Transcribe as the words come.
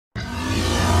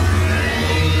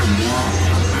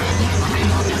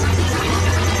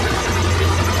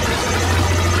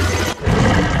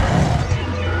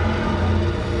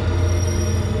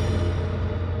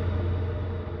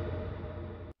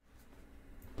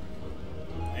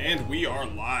And we are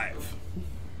live.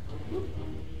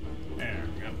 There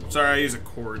we go. Sorry, I use a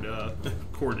cord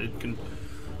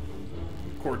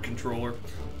controller.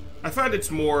 I find it's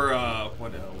more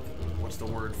what's the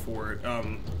word for it?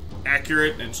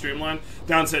 Accurate and streamlined.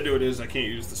 Downside to it is I can't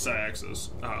use the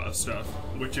side-axis stuff,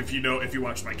 which if you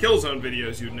watch my Killzone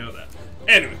videos, you'd know that.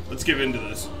 Anyway, let's get into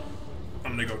this.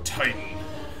 I'm gonna go Titan.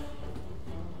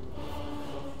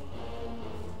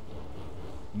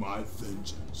 My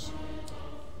vengeance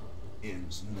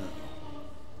ends now.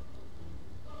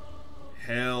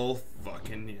 Hell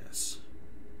fucking yes.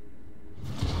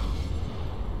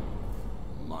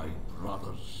 My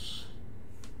brothers,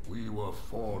 we were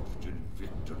forged in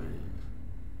victory.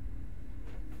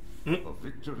 A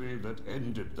victory that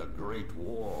ended the Great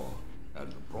War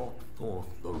and brought forth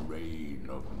the reign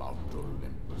of Mount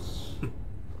Olympus.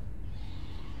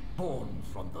 Born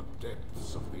from the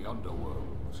depths of the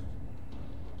underworld,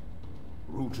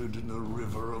 rooted in the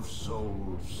river of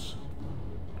souls,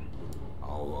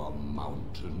 our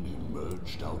mountain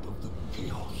emerged out of the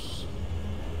chaos.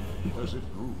 As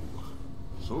it grew,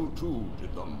 so too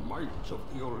did the might of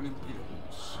the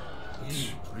Olympians.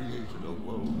 He created a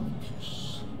world of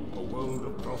peace, a world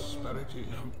of prosperity.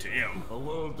 Oh, damn. A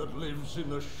world that lives in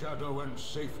the shadow and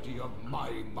safety of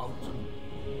my mountain.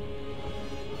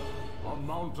 A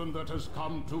mountain that has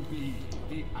come to be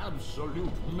the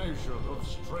absolute measure of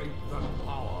strength and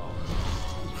power.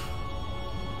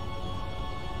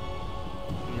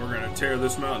 And we're gonna tear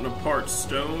this mountain apart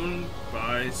stone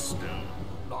by stone.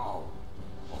 Now,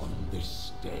 on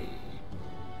this day,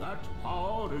 that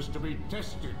power is to be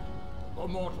tested. The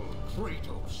mortal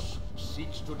Kratos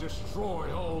seeks to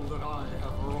destroy all that I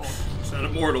have wrought. He's not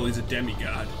immortal, he's a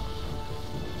demigod.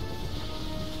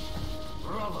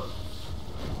 Brothers,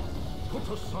 put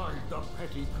aside the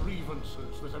petty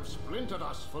grievances that have splintered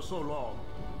us for so long.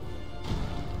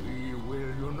 We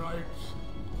will unite.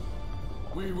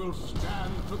 We will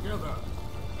stand together.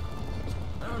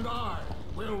 And I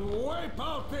will wipe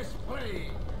out this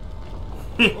plague.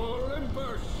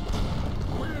 Olympus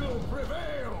will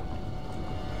prevail.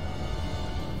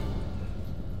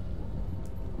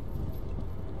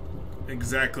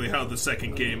 Exactly how the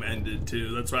second game ended,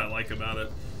 too. That's what I like about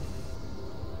it.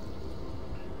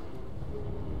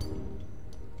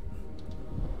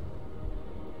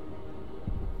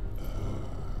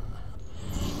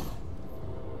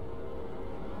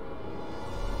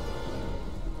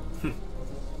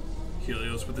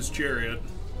 Helios with his chariot.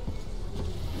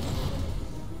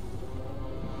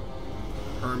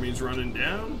 Hermes running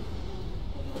down.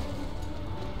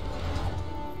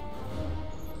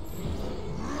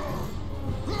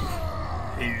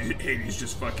 Hades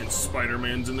just fucking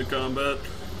Spider-Man's into combat.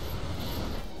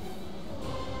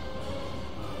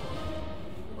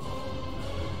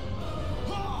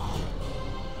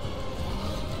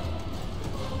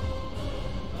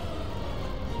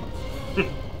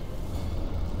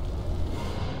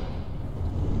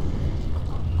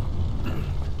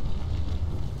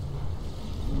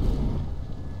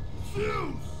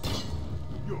 Zeus!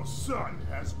 Your son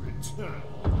has returned.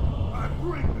 I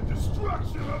bring the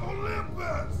destruction of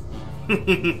Olympus!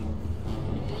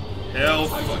 Hell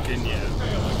fucking yeah.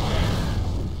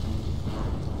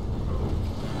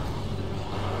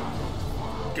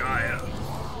 Gaia.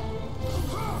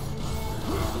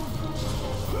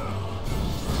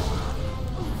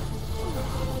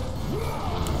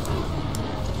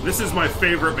 This is my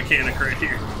favorite mechanic right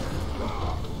here.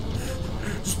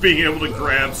 Just being able to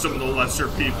grab some of the lesser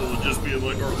people and just be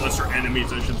like, or lesser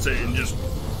enemies I should say, and just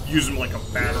use them like a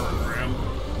battering ram.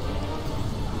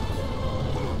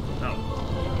 Oh.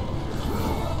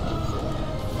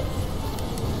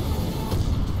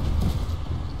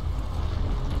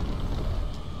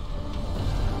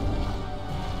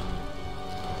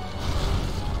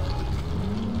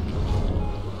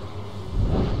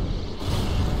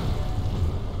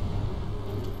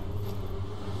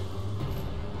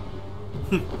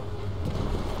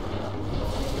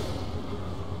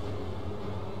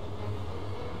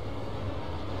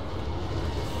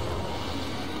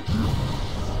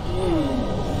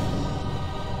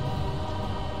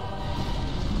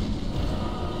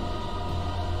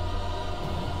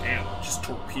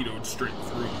 Torpedoed straight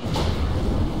through.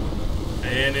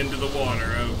 And into the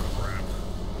water. Oh crap.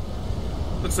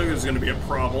 Looks like there's gonna be a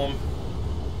problem.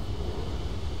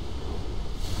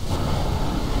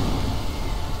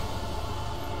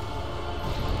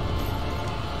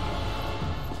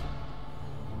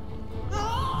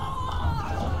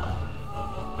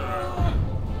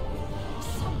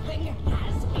 Something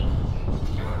has been.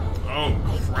 Oh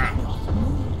crap.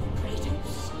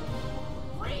 Kratos.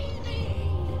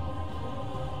 Breathing.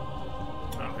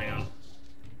 Oh, hang on.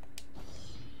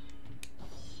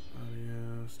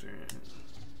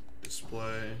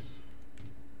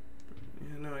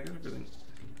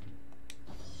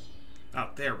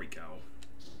 there we go.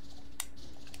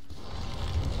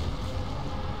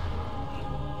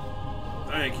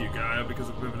 Thank you, Gaia, because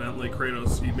evidently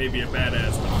Kratos, he may be a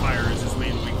badass, but fire is his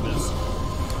main weakness.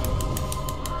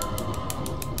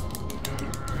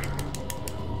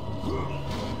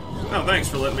 Oh, thanks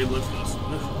for letting me lift this.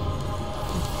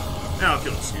 Now, if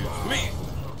you'll excuse me.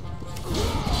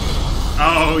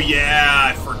 Oh,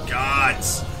 yeah, I forgot.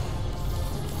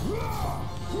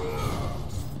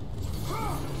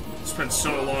 It's been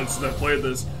so long since I played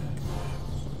this.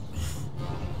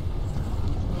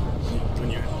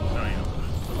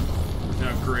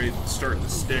 Now, great, it's starting to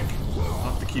stick.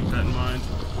 I'll have to keep that in mind.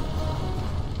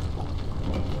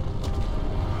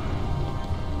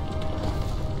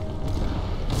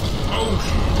 Oh,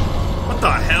 what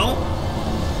the hell?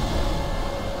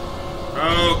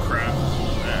 Oh, crap.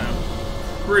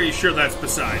 I'm pretty sure that's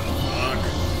Poseidon. Fuck.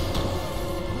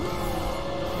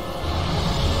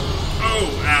 Oh,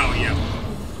 ow, yeah.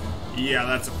 Yeah,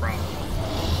 that's a problem.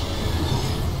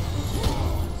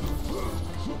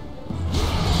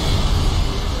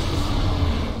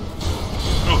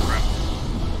 Oh, crap.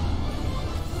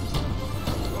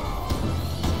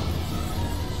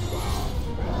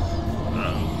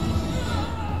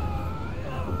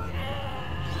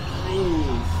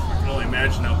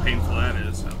 Imagine how painful that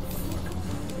is. Oh,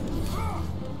 fuck.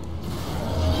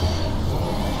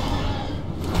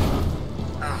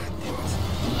 Ah, damn it.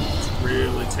 It's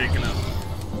really taking up.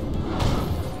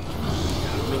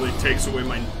 It really takes away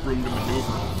my room to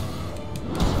maneuver.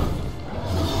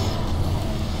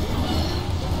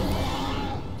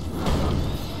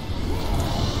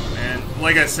 And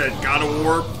like I said, God of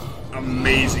War,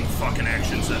 amazing fucking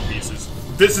action set pieces.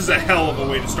 This is a hell of a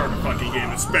way to start a fucking game,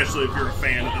 especially if you're a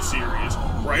fan of the series.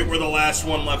 Right where the last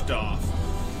one left off.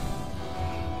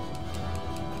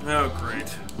 Oh,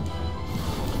 great.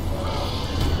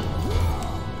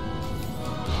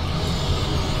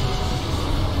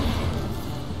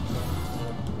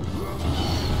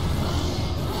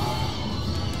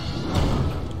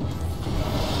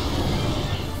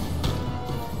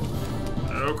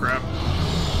 Oh, crap.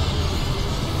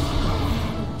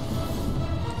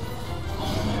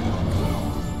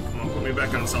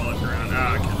 Back on solid ground.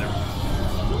 Ah, okay, there we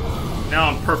go. Now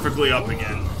I'm perfectly up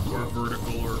again. Or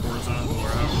vertical, or horizontal, or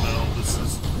however the hell this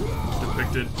is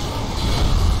depicted.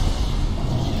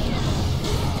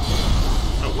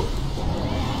 Oh, whoop.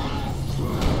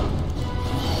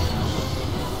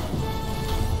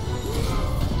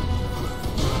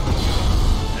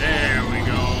 There we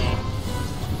go.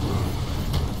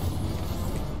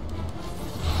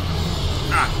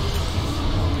 Ah.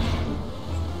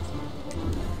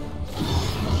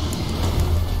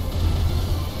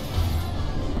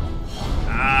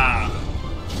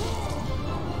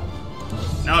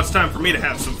 Now it's time for me to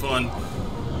have some fun.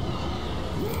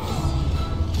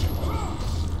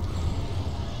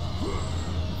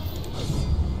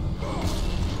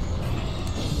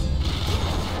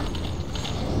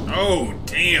 Oh,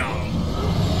 damn.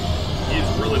 He's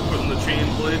really putting the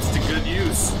chain blades to good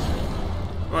use.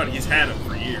 But he's had them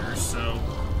for years, so...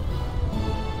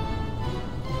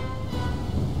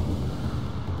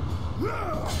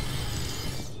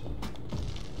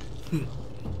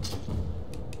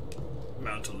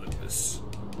 Mount Olympus.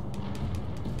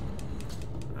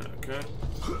 Okay.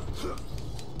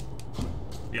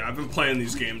 Yeah, I've been playing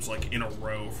these games like in a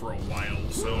row for a while,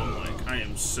 so I'm like, I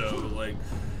am so like,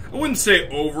 I wouldn't say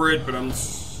over it, but I'm.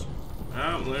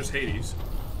 Oh, there's Hades.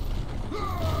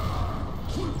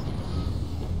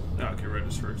 Okay,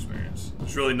 register for experience.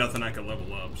 There's really nothing I can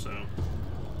level up, so.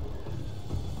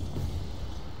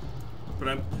 But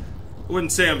I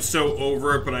wouldn't say I'm so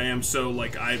over it, but I am so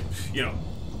like you know,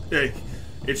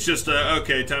 it's just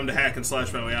okay, time to hack and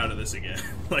slash my way out of this again.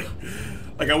 like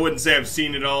I wouldn't say I've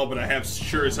seen it all, but I have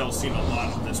sure as hell seen a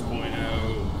lot at this point.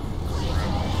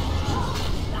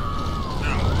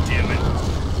 Oh, damn it.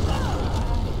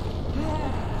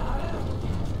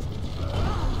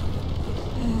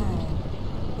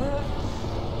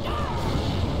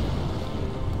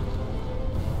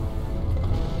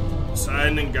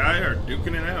 Poseidon and Guy are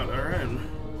duking it out. Alright.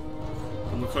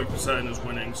 It looks like Poseidon is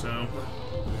winning, so.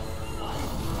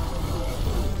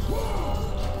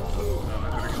 Oh, I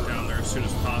better get down there as soon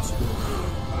as possible.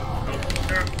 Oh,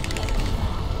 God.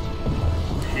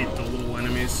 I hate the little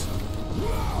enemies.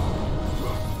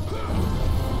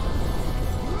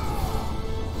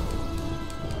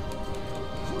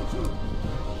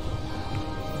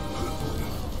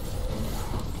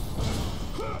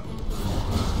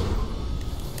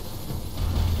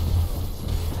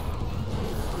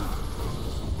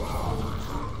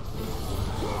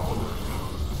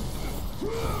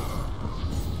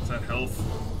 Is that health?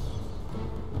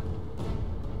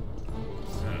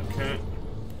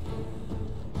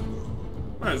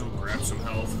 Might as well grab some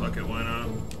health. Fuck it, why not?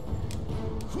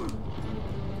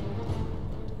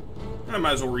 I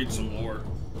might as well read some lore.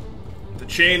 The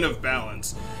Chain of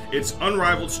Balance. Its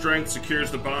unrivaled strength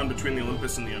secures the bond between the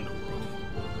Olympus and the underworld.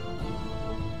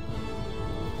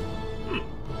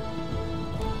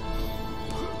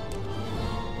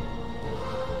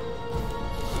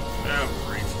 Oh,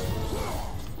 great.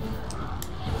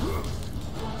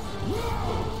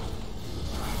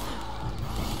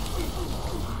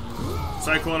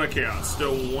 Cyclone of Chaos,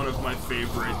 still one of my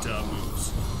favorite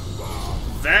moves.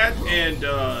 That and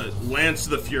Lance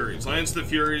of the Furies. Lance of the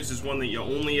Furies is one that you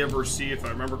only ever see, if I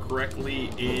remember correctly,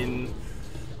 in...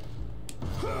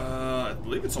 I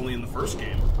believe it's only in the first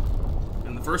game.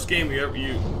 In the first game,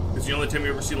 it's the only time you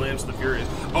ever see Lance of the Furies.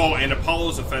 Oh, and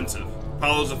Apollo's Offensive.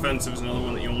 Apollo's Offensive is another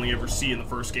one that you only ever see in the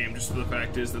first game, just for the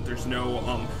fact is that there's no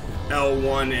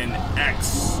L1 and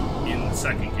X in the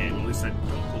second game. At least I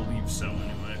don't believe so, anyway.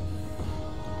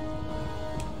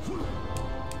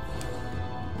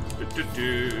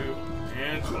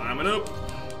 And climbing up.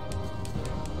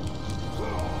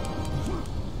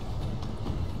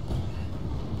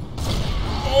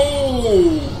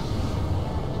 Oh!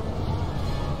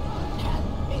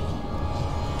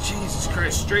 Jesus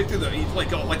Christ! Straight through the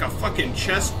like a fucking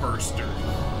chest burster.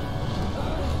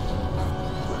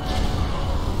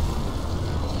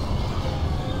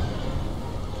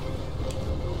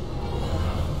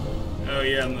 Oh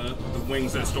yeah, and the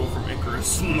wings I stole from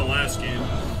Icarus in the last game.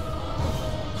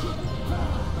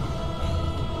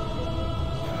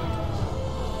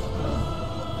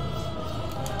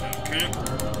 Okay.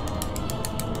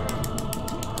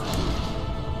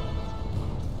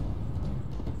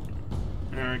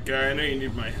 Alright, guy, I know you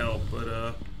need my help, but,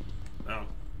 oh. I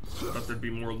thought there'd be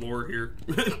more lore here.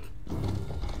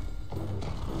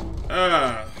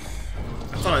 I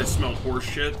thought I smelled horse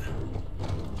shit.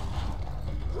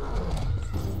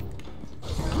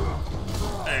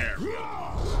 There we go.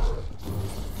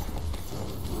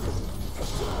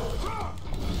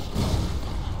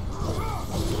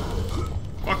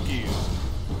 Fuck you.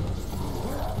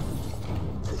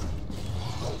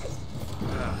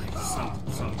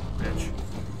 Son of a bitch.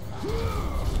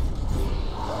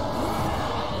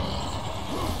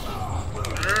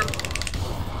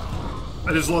 I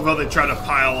just love how they try to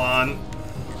pile on.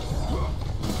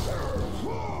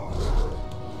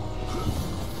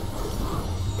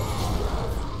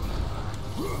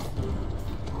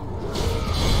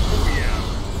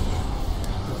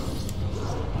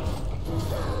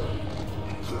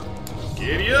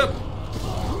 Giddy up!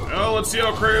 Oh, let's see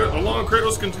how long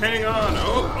Kratos can hang on.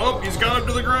 Oh, he's got him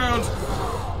to the ground.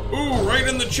 Ooh, right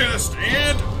in the chest,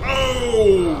 and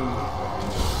oh!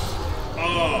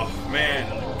 Oh, man,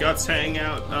 the guts hang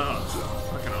out. Oh, it's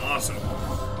fucking awesome.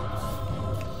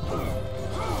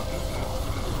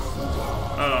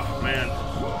 Oh, man.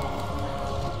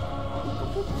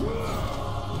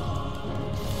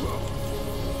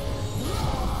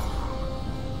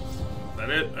 Is that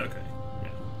it? Okay.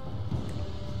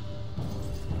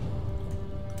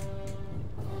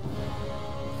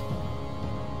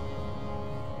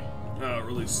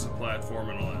 Releases a platform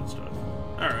and all that stuff.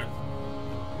 Alright.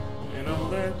 And all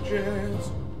that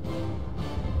jazz.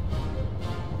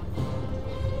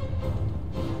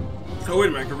 Oh, wait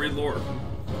a minute, I can read lore.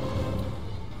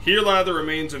 Here lie the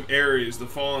remains of Ares, the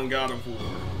fallen god of war.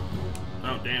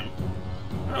 Oh, damn.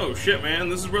 Oh, shit, man.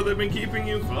 This is where they've been keeping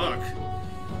you? Fuck.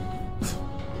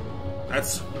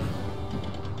 That's...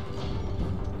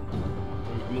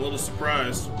 I'm a little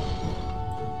surprised.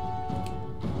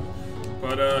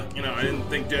 But, you know, I didn't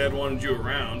think Dad wanted you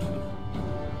around.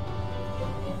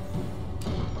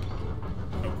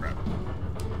 Oh, crap.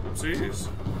 Oopsies.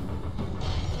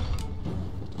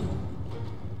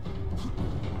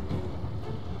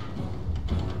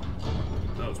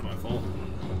 That was my fault.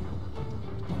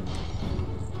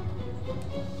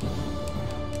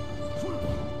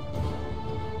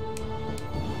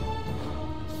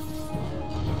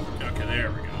 Okay,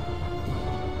 there we go.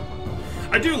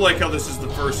 I do like how this is the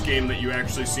first game that you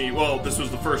actually see, well, this was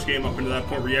the first game up until that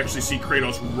point where you actually see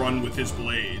Kratos run with his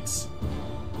blades.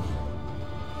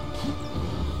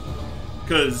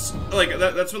 Because, like,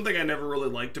 that's one thing I never really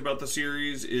liked about the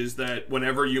series, is that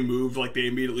whenever you moved, like, they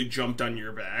immediately jumped on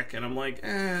your back, and I'm like,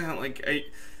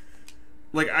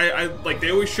 like,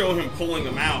 they always show him pulling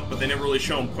them out, but they never really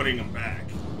show him putting them back.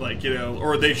 Like, you know,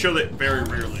 or they show that very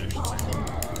rarely, I should say.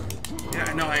 Yeah,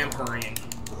 I know I am hurrying.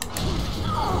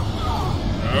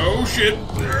 Oh shit!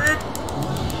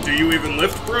 Do you even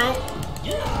lift, bro?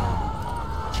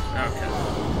 Okay.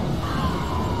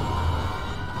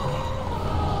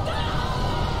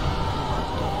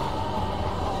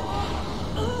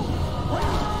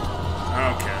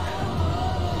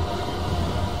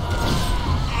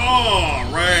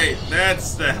 right.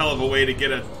 That's the hell of a way to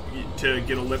get a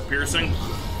lip piercing.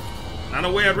 Not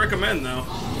a way I'd recommend, though.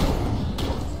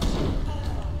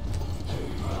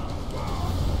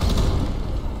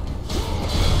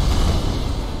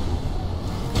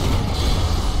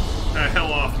 The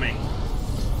hell off me.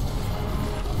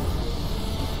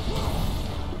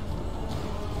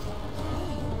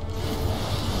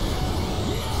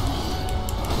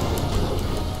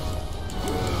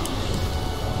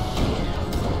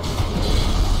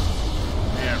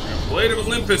 Blade of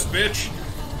Olympus, bitch.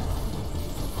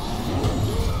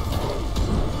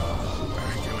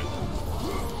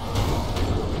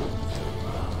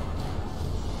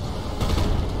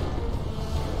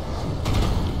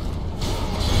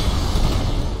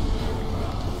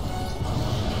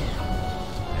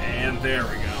 And there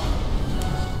we go.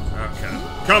 Okay.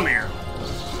 Come here.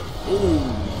 Ooh.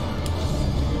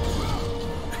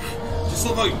 Just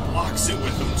love how he blocks it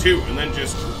with him, too, and then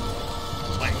just...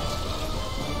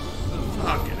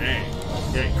 Fucking A.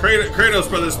 Yeah, Kratos,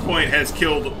 by this point, has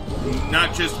killed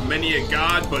not just many a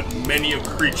god, but many a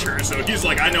creature. So he's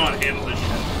like, I know how to handle this shit.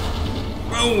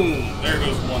 Boom! There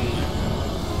goes one limb.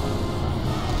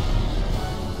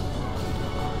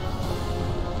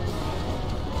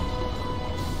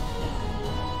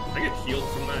 Did I get healed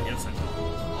from that? Yes, I did.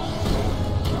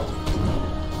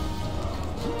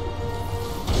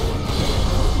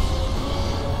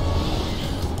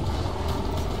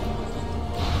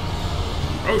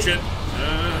 Oh shit.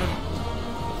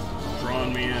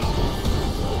 Drawing me in.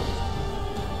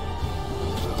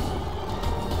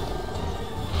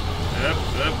 Yep.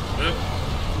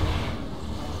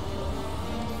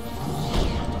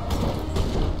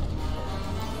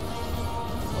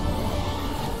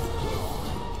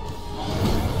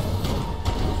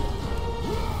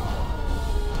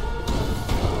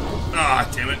 Ah,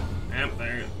 damn it. Yep,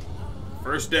 there you go.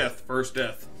 First death.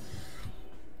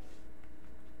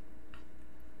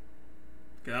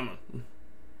 Come on.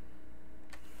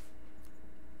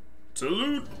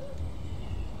 Salute!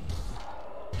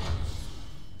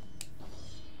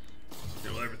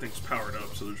 Yeah, well, everything's powered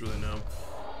up, so there's really no...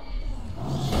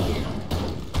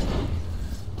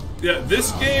 Yeah,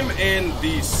 this game and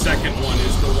the second one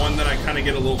is the one that I kind of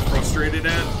get a little frustrated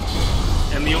at.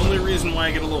 And the only reason why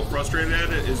I get a little frustrated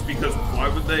at it is because why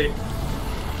would they... Yeah,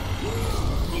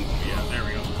 there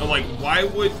we go. So, like, why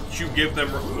would you give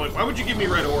them... Like, why would you give me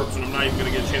red orbs when I'm not even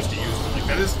going to get a chance to use them? Like,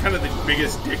 that is kind of the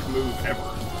biggest dick move ever.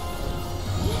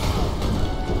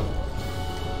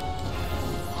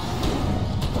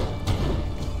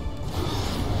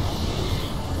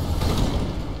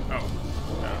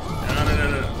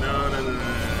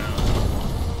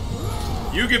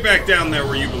 You get back down there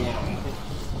where you belong.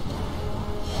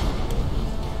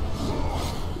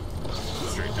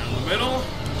 Straight down the middle.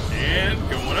 And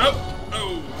going up.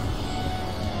 Oh.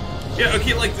 Yeah,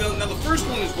 okay, like, now the first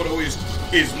one is what always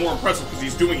is more impressive because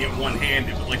he's doing it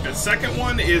one-handed. But, like, the second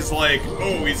one is like,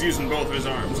 oh, he's using both of his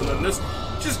arms. And then this,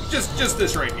 just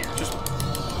this right here. Just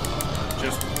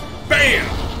BAM!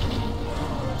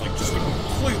 Like, just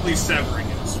completely severing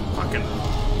it.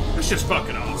 It's just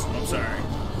fucking awesome. I'm sorry.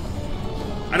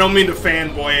 I don't mean to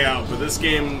fanboy out, but this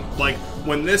game, like,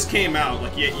 when this came out,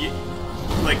 like,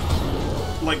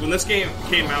 like when this game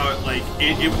came out, like,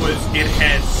 it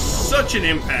had such an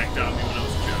impact on me when I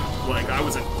was a child. Like, I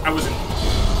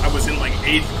was in like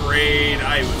 8th grade.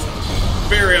 I was a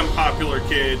very unpopular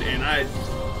kid, and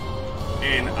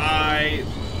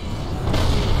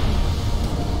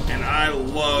I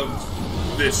loved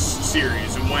this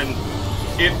series. And when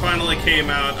it finally came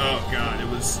out, oh god, it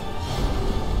was.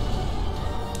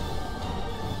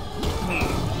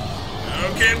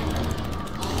 Okay.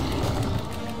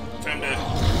 Time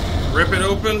to rip it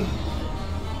open.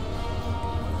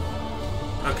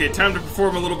 Okay, time to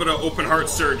perform a little bit of open heart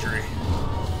surgery.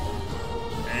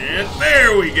 And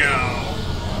there we go.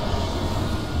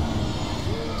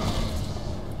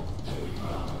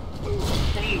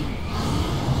 Boom.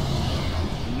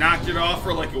 Knocked it off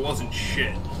her like it wasn't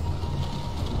shit.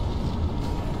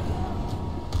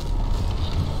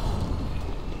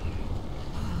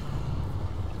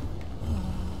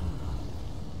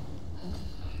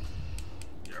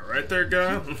 Right there,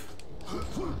 guy.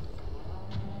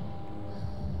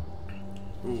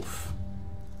 Oof.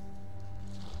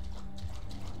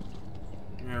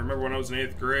 Yeah, I remember when I was in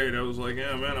 8th grade, I was like,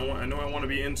 yeah, man, I know I want to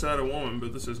be inside a woman,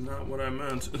 but this is not what I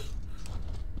meant.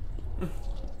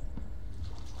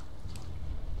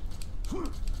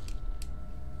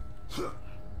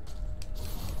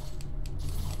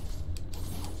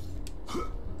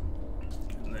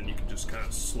 And then you can just kind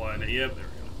of slide it. Yep, there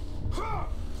we go.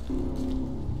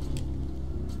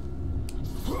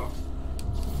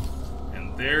 And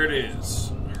There it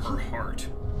is. Her heart.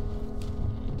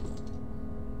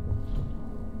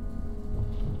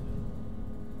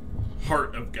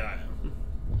 Heart of Gaia.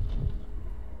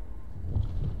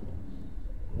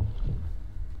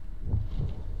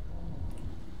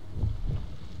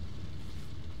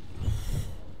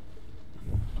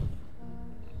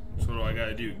 So what do I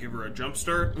gotta do? Give her a jump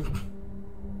start? God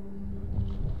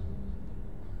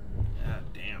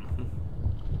damn.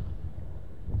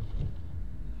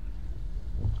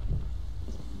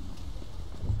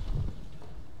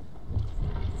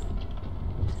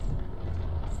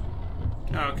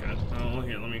 Okay, well,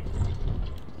 here, let me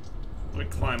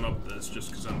climb up this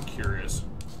just because I'm curious.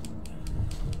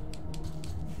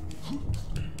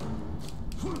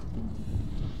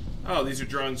 Oh, these are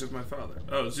drawings of my father.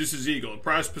 Oh, Zeus's eagle, a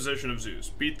prized possession of Zeus.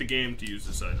 Beat the game to use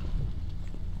this item.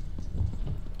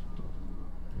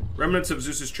 Remnants of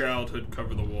Zeus's childhood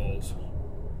cover the walls.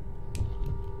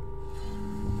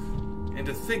 And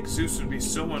to think Zeus would be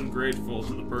so ungrateful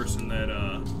to the person that,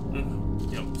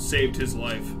 you know, saved his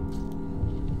life.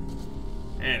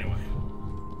 Anyway.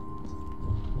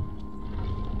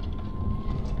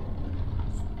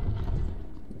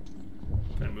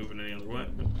 Can I move in any other way?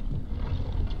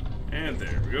 And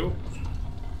there we go.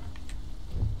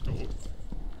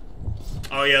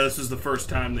 Oh yeah, this is the first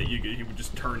time that you would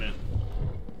just turn it.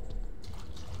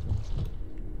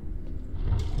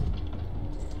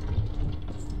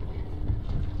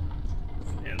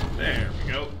 And there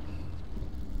we go.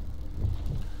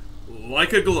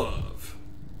 Like a glove.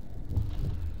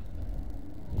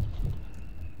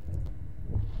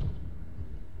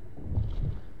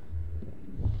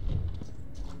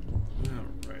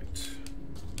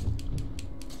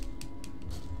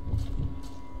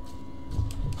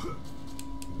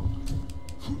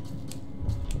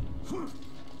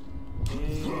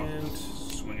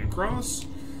 Across.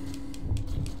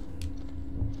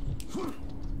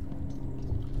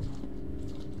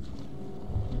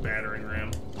 Battering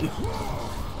ram.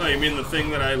 Oh, you mean the thing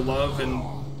that I love and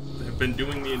have been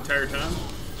doing the entire time?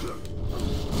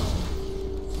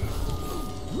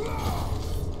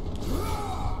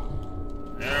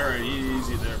 Alright,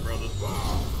 easy there, brother.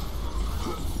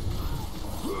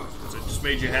 Because I just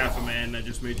made you half a man, I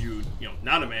just made you, you know,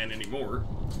 not a man anymore.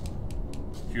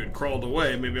 If you had crawled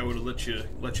away, maybe I would have let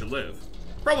you live.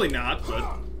 Probably not,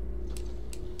 but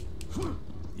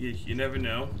you never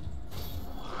know.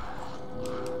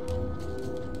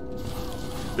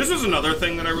 This was another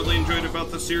thing that I really enjoyed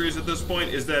about the series at this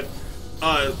point, is that,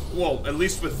 well, at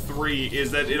least with 3,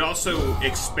 is that it also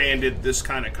expanded this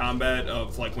kind of combat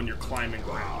of, like, when you're climbing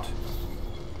around.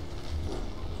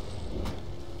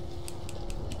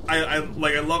 I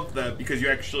loved that because you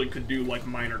actually could do, like,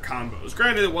 minor combos.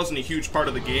 Granted, it wasn't a huge part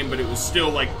of the game, but it was still,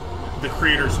 like, the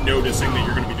creators noticing that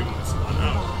you're going to be doing this a lot.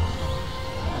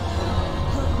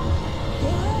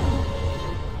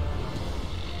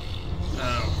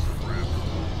 Oh,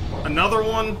 crap. Another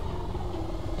one?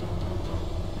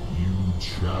 You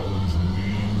challenge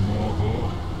me,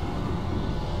 mortal?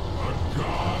 A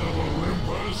god of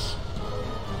Olympus?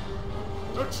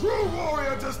 A true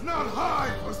warrior does not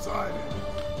hide, Poseidon!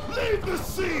 Leave the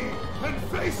sea and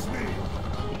face me!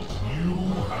 You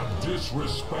have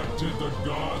disrespected the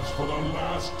gods for the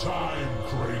last time,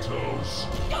 Kratos.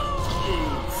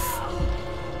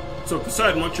 So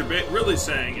Poseidon, what you're really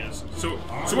saying is, so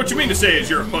what you mean to say is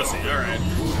you're a pussy, alright.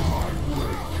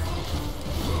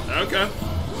 Okay.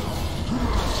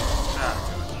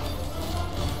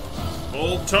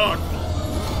 Old talk.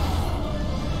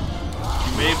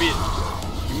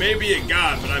 You may be a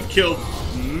god, but I've killed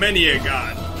many a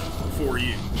god for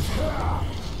you.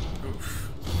 Oof.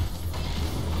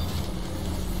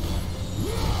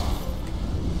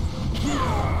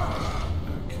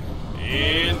 Okay.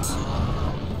 And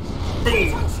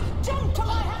boom. Jump to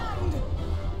my hand.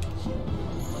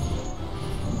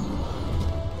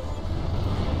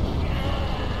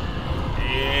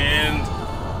 And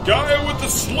Gaia with the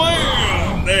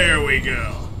slam. There we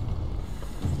go.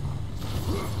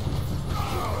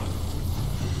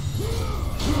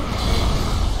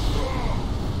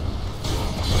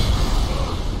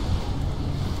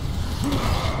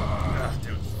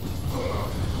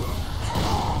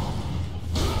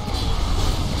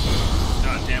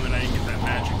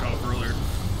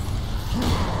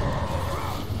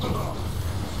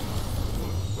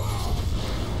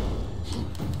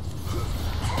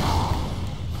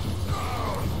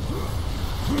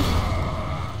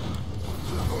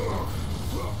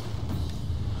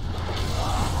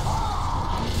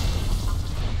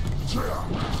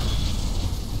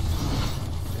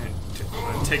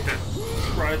 Take that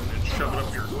trident and shove it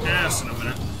up your ass in a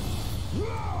minute.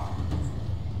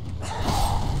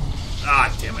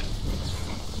 Ah, damn it.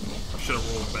 I should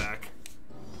have rolled back.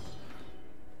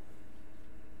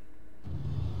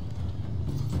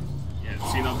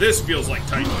 Yeah, see, now this feels like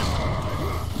Titan.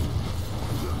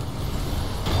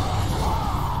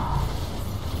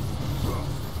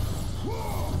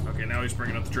 Okay, now he's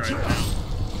bringing up the Trident now.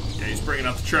 Yeah, he's bringing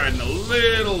up the Trident a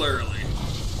little early.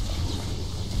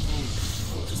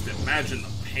 Just imagine the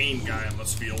pain guy I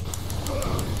must feel.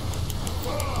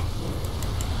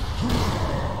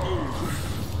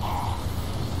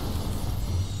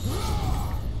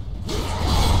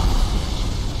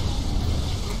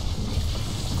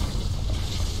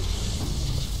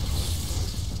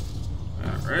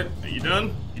 Alright, are you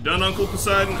done? You done, Uncle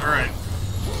Poseidon? Alright.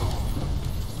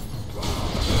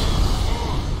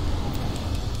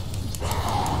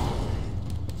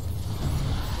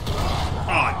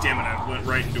 Oh, damn it, I went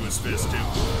right into his fist, too.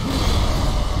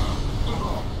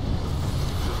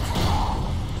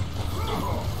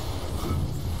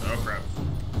 Oh, crap.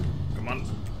 Come on.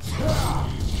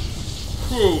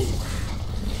 Whew.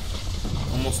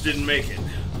 Almost didn't make it.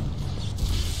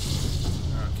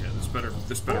 Okay, this better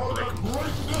break him.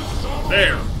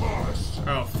 There!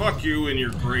 Oh, fuck you and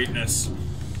your greatness.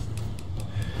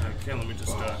 Okay, let me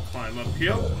just climb up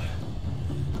here.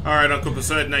 Alright, Uncle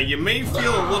Poseidon, now you may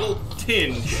feel a little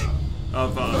tinge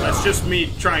of, that's just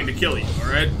me trying to kill you,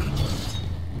 alright?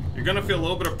 You're gonna feel a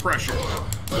little bit of pressure.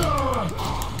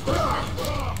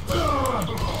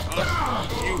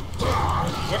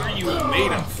 What are you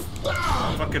made of?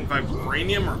 Fucking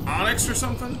vibranium or onyx or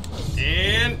something?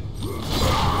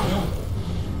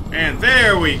 And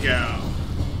there we go.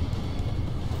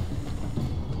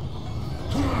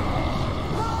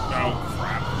 Oh,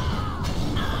 crap.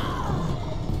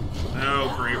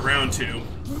 Oh, great. Round 2.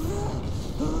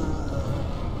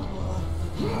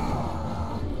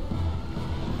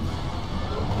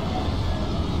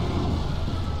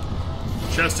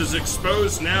 Chest is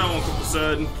exposed now, Uncle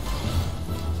Poseidon.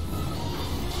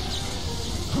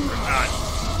 God.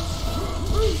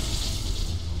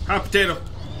 Hot potato.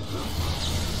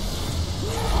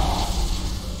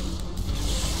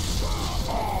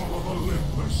 All of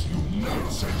Olympus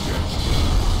unites against you.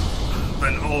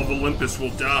 Then all of Olympus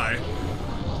will die.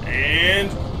 And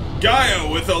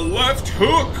Gaia with a left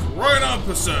hook right on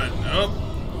Poseidon. Up.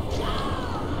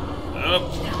 Up.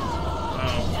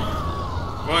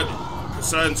 Oh. But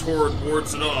Poseidon's horde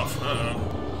wards it off.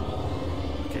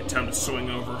 Uh-oh. Okay, time to swing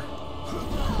over.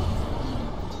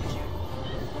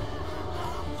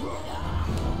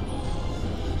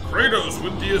 Kratos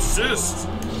with the assist.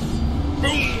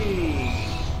 Boom!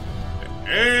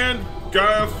 And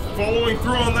Gaia following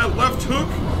through on that left hook.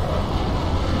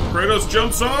 Kratos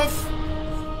jumps off.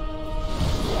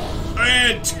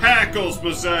 And tackles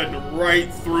Poseidon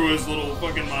right through his little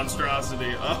fucking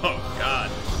monstrosity. Oh,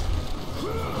 God.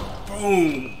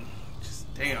 Boom.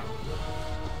 Just damn.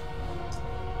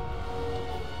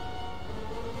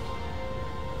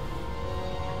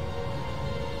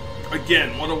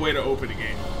 Again, what a way to open a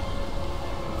game.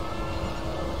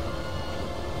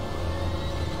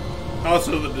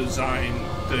 Also, the design,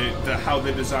 the how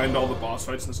they designed all the boss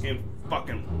fights in this game,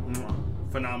 fucking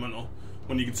phenomenal.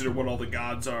 When you consider what all the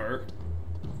gods are,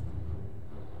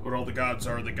 what all the gods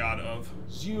are the god of.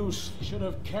 Zeus should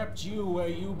have kept you where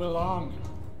you belong.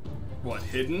 What,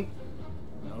 hidden?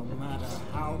 No matter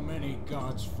how many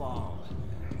gods fall,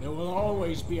 there will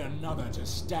always be another to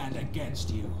stand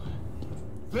against you.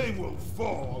 They will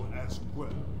fall as well.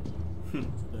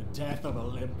 The death of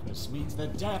Olympus means the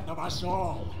death of us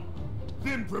all.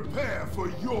 Then prepare for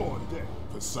your death,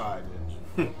 Poseidon.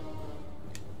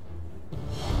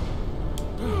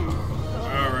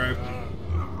 Alright.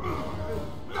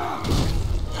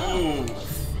 Oh,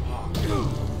 fuck.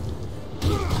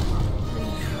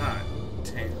 God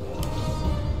damn.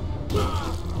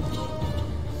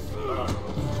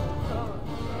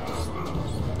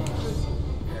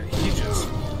 Yeah,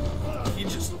 he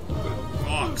just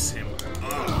fucks him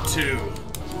up, too.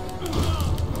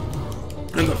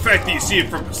 And the fact that you see it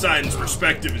from Poseidon's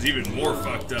perspective is even more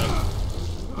fucked up.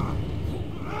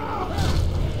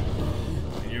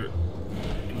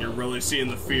 And you're really seeing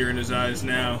the fear in his eyes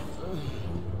now.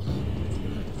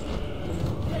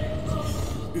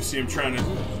 You see him trying to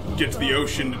get to the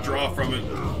ocean to draw from it.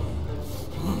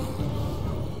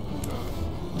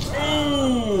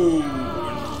 Ooh!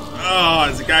 Oh,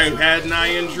 it's a guy who had an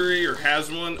eye injury or has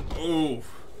one. Ooh.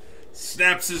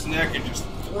 Snaps his neck and just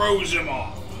throws him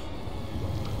off.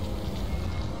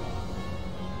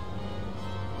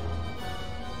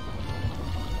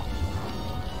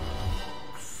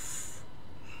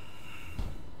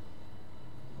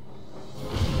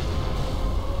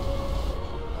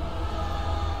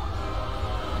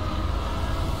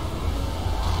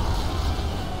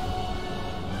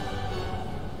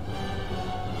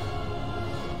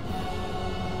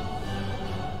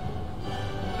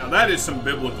 that is some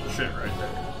biblical shit right there.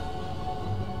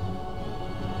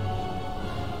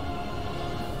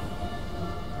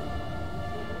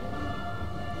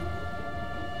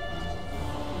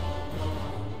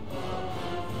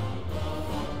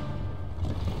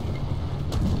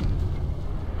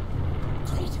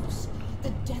 Kratos, the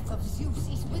death of Zeus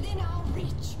is within our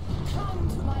reach. Come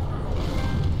to my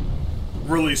hand.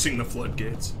 Releasing the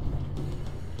floodgates.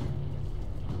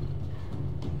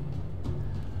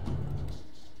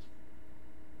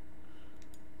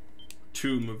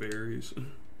 Tomb of Ares. I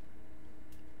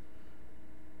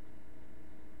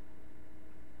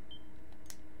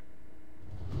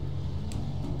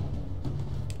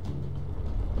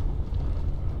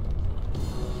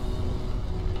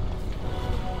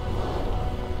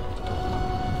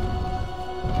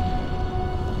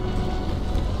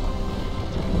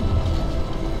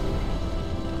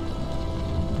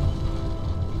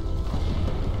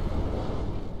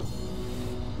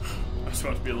was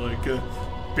about to be like,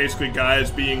 basically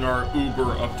guys being our Uber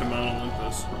up to Mount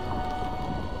Olympus.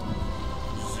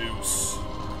 Zeus.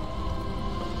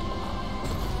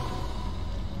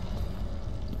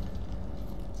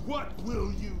 What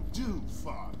will you do,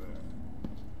 Father?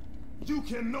 You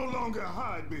can no longer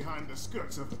hide behind the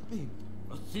skirts of Athena.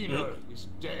 Athena is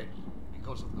dead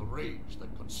because of the rage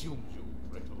that consumed you,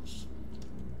 Kratos.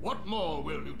 What more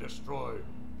will you destroy?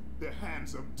 The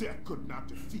hands of death could not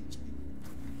defeat me.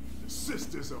 The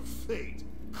sisters of fate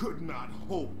could not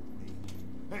hold me.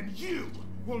 And you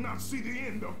will not see the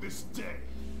end of this day.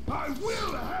 I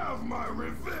will have my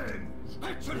revenge!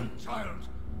 Excellent, child!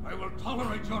 I will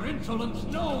tolerate your insolence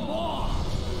no more!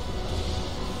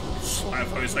 Slap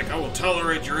how he's like, I will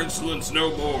tolerate your insolence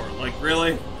no more. Like,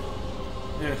 really?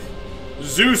 Yeah.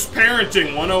 Zeus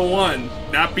parenting 101.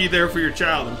 Not be there for your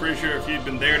child. I'm pretty sure if he'd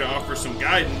been there to offer some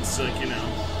guidance, like, you know,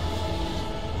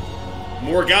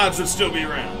 more gods would still be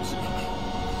around.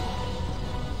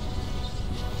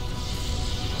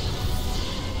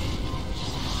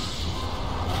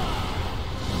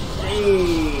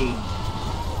 Boom!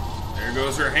 There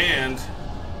goes her hand.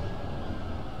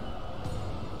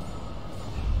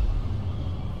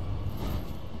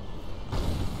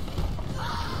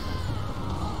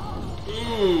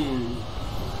 Ooh.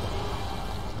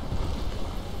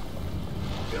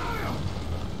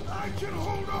 I can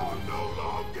hold on no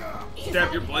longer!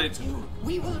 Stab your blades.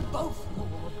 We will both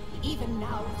rule. Even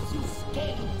now, Zeus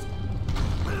gains.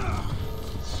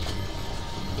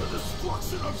 The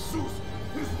destruction of Zeus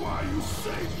is why you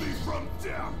saved me from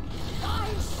death! I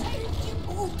saved you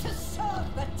to serve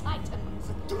the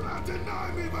Titans. Do not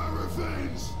deny me my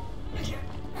revenge!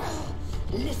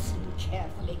 Listen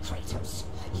carefully, Kratos.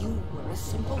 You were a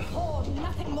simple pawn,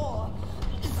 nothing more.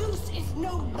 Zeus is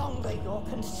no longer your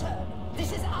concern.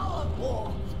 This is our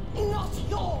war, not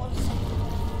yours.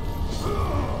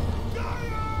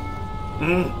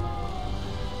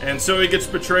 And so he gets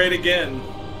betrayed again.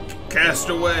 Cast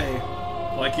away.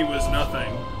 Like he was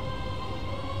nothing.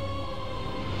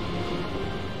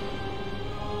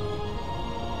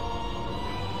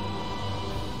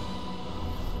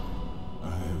 I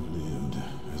have lived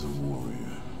as a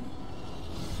warrior.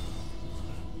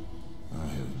 I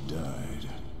have died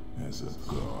as a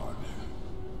god.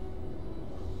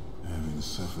 Having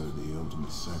suffered the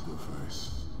ultimate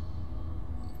sacrifice,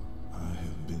 I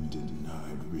have been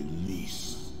denied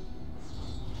release.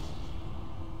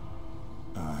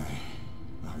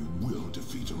 I will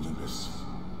defeat Olympus.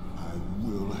 I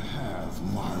will have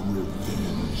my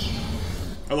revenge.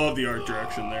 I love the art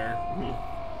direction there.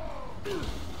 This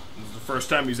is the first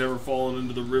time he's ever fallen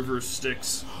into the river of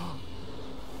Styx.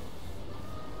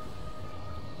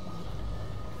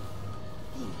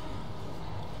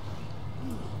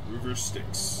 River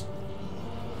Styx.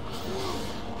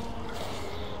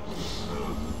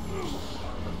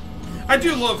 I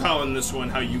do love how in this one,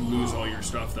 how you lose all your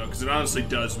stuff, though, because it honestly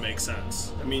does make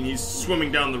sense. I mean, he's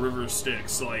swimming down the river of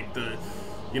Styx, like,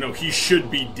 you know, he should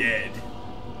be dead.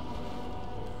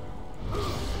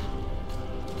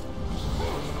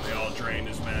 They all drain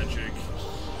his magic.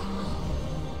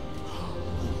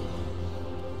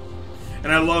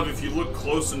 And I love, if you look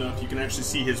close enough, you can actually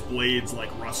see his blades,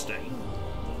 like, rusting.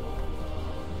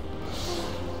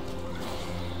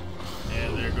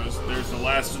 And there goes, there's the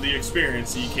last of the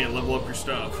experience, so you can't level up your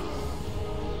stuff.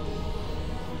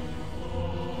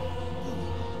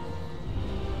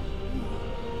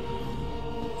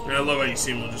 And I love how you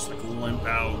see him just like limp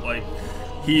out, like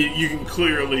you can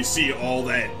clearly see all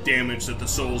that damage that the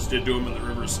souls did to him in the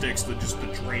River of Styx, the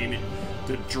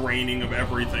draining of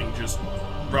everything, just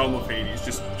Realm of Hades,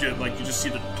 just like you just see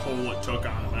the toll it took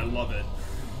on him. I love it.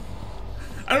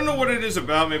 I don't know what it is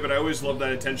about me, but I always love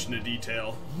that attention to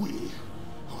detail. We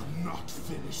are not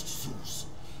finished, Zeus.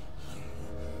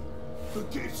 The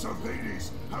gates of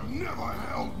Hades have never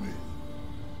held me.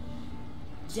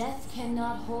 Death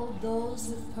cannot hold those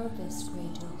with purpose,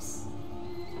 Kratos.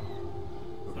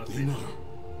 Athena,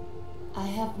 I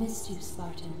have missed you,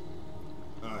 Spartan.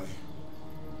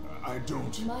 I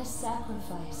don't... My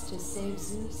sacrifice to save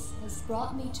Zeus has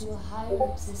brought me to a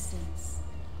higher existence.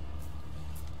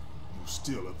 You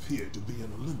still appear to be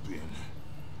an Olympian.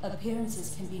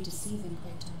 Appearances can be deceiving,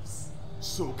 Kratos.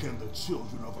 So can the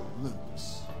children of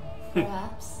Olympus.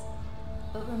 Perhaps.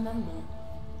 But remember,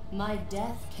 my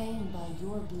death came by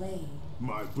your blade.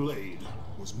 My blade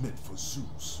was meant for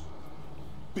Zeus.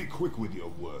 Be quick with your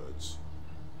words.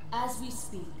 As we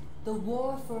speak, the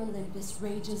war for Olympus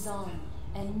rages on,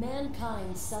 and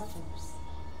mankind suffers.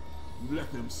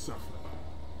 Let them suffer.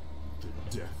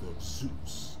 The death of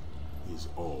Zeus is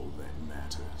all that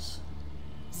matters.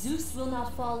 Zeus will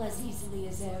not fall as easily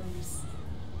as Ares.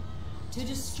 To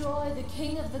destroy the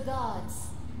king of the gods,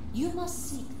 you must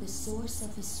seek the source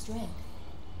of his strength,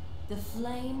 the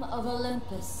flame of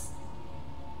Olympus.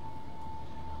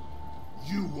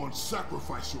 You once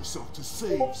sacrificed yourself to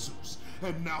save Zeus,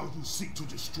 and now you seek to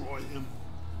destroy him?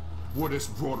 What has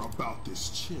brought about this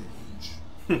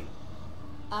change?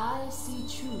 I see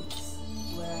truths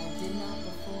where I did not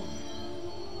before.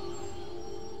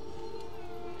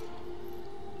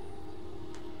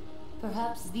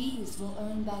 Perhaps these will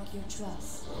earn back your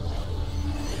trust.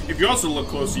 If you also look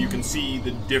closer, you can see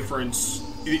the difference.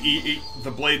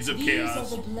 The blades of These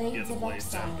chaos. are the blades the of blades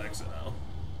exile. of exile.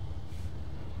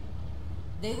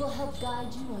 They will help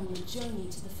guide you on your journey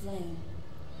to the flame.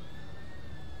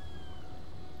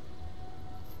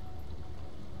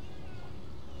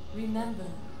 Remember,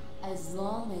 as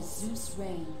long as Zeus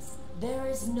reigns, there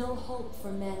is no hope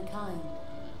for mankind.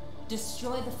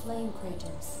 Destroy the flame,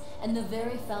 Kratos, and the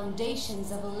very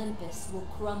foundations of Olympus will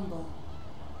crumble.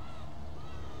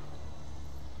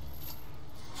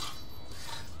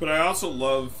 But I also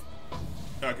love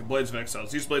Blades of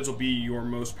Exiles. These blades will be your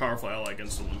most powerful ally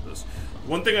against Olympus.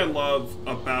 One thing I love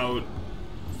about,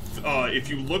 if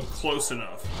you look close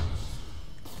enough,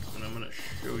 and I'm going to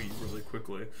show you really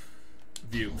quickly,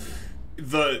 view,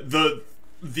 the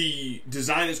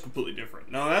design is completely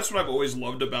different. Now that's what I've always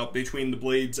loved about between the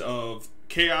blades of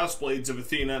Chaos, blades of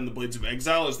Athena, and the blades of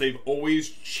Exile, is they've always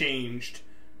changed,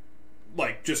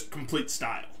 like, just complete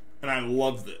style. And I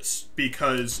love this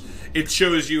because it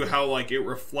shows you how, like, it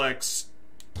reflects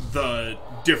the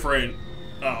different,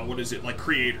 like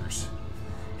creators.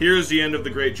 Here's the end of the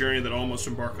great journey that all must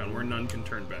embark on, where none can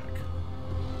turn back.